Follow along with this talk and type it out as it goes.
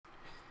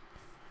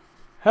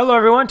Hello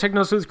everyone,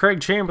 TechnoSleuth Craig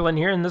Chamberlain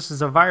here, and this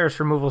is a virus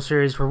removal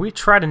series where we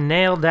try to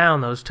nail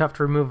down those tough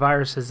to remove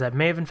viruses that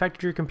may have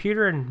infected your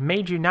computer and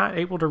made you not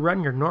able to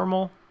run your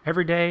normal,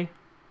 everyday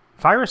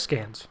virus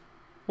scans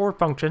or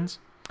functions.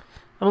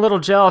 I'm a little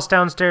jealous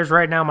downstairs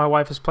right now. My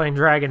wife is playing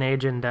Dragon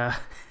Age and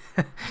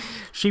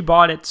she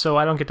bought it, so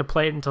I don't get to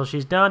play it until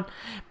she's done.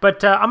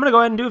 But I'm going to go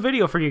ahead and do a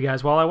video for you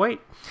guys while I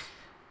wait.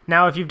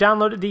 Now, if you've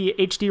downloaded the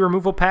HD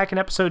removal pack in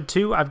episode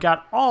 2, I've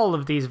got all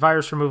of these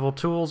virus removal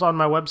tools on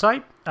my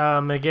website.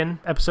 Again,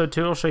 episode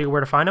 2 will show you where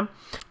to find them.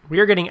 We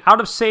are getting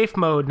out of safe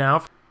mode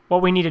now.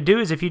 What we need to do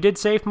is, if you did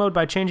safe mode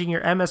by changing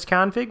your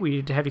msconfig, we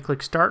need to have you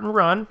click start and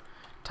run,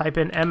 type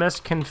in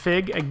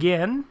msconfig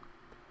again,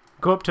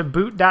 go up to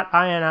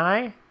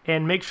boot.ini,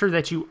 and make sure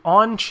that you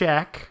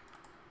on-check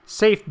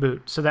safe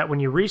boot, so that when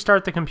you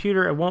restart the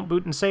computer, it won't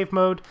boot in safe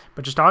mode,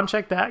 but just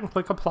on-check that and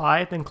click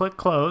apply, then click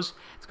close.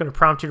 It's going to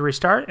prompt you to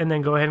restart, and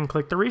then go ahead and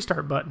click the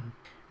restart button.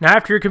 Now,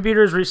 after your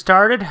computer is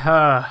restarted,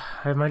 I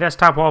have my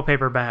desktop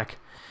wallpaper back.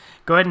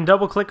 Go ahead and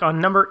double-click on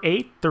number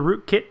 8, the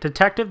Rootkit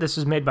Detective. This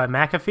is made by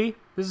McAfee.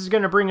 This is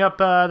going to bring up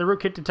the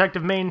Rootkit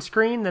Detective main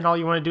screen. Then all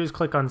you want to do is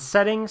click on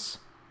Settings.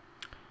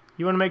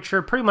 You want to make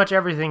sure pretty much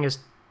everything is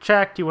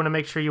checked. You want to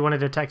make sure you want to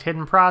detect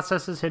hidden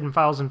processes, hidden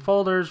files and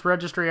folders,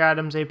 registry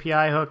items,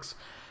 API hooks,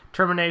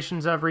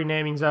 terminations of,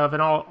 renamings of,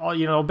 and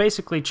all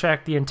basically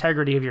check the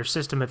integrity of your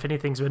system if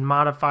anything's been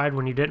modified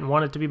when you didn't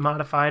want it to be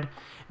modified.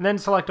 And then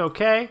select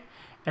OK,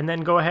 and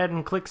then go ahead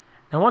and click.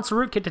 Now, once the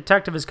Rootkit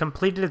Detective is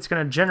completed, it's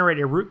going to generate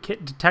a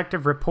Rootkit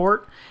Detective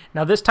report.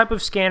 Now, this type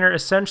of scanner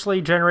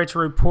essentially generates a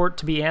report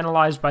to be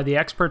analyzed by the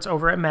experts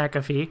over at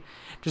McAfee.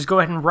 Just go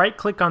ahead and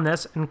right-click on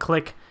this and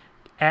click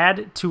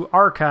Add to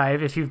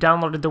Archive if you've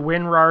downloaded the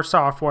WinRAR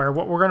software.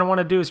 What we're going to want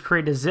to do is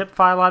create a zip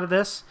file out of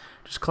this.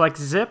 Just click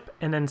Zip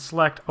and then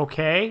select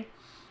OK.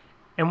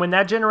 And when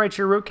that generates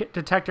your Rootkit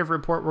Detective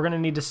report, we're going to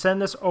need to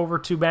send this over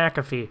to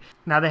McAfee.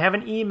 Now, they have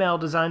an email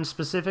designed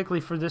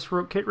specifically for this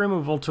Rootkit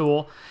removal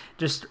tool.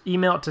 Just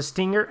email it to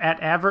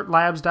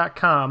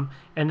stinger@advertlabs.com,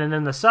 and then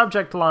in the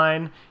subject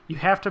line, you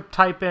have to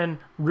type in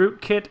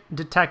Rootkit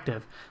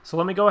Detective. So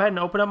let me go ahead and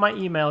open up my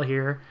email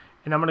here.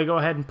 And I'm going to go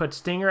ahead and put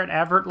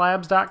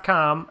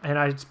stinger@advertlabs.com, and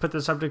I just put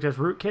the subject as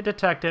Rootkit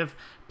Detective.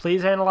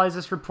 Please analyze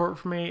this report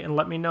for me and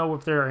let me know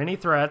if there are any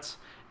threats.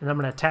 And I'm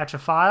going to attach a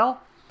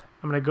file.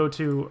 I'm going to go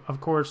to, of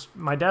course,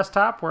 my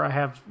desktop where I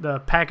have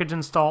the package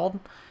installed.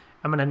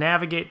 I'm going to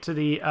navigate to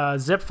the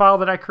zip file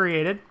that I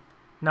created.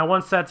 Now,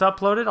 once that's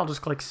uploaded, I'll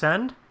just click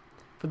Send.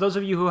 For those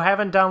of you who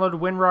haven't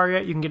downloaded WinRAR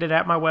yet, you can get it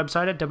at my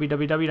website at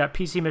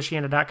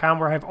www.pcmachina.com,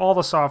 where I have all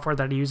the software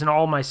that I use in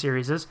all my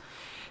series.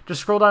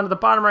 Just scroll down to the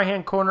bottom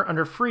right-hand corner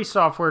under Free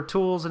Software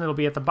Tools, and it'll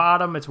be at the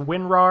bottom. It's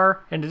WinRAR,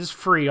 and it is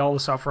free. All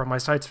the software on my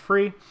site's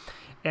free.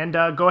 And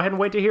go ahead and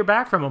wait to hear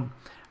back from them.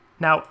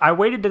 Now, I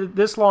waited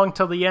this long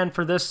till the end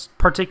for this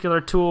particular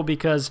tool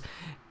because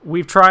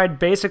we've tried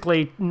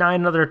basically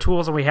 9 other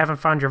tools and we haven't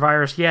found your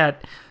virus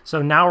yet.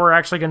 So now we're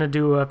actually going to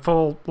do a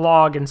full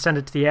log and send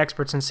it to the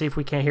experts and see if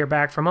we can't hear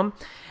back from them.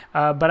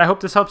 But I hope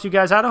this helps you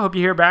guys out. I hope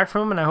you hear back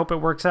from them, and I hope it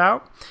works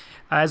out.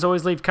 As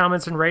always, leave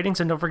comments and ratings,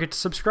 and don't forget to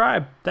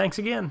subscribe. Thanks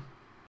again.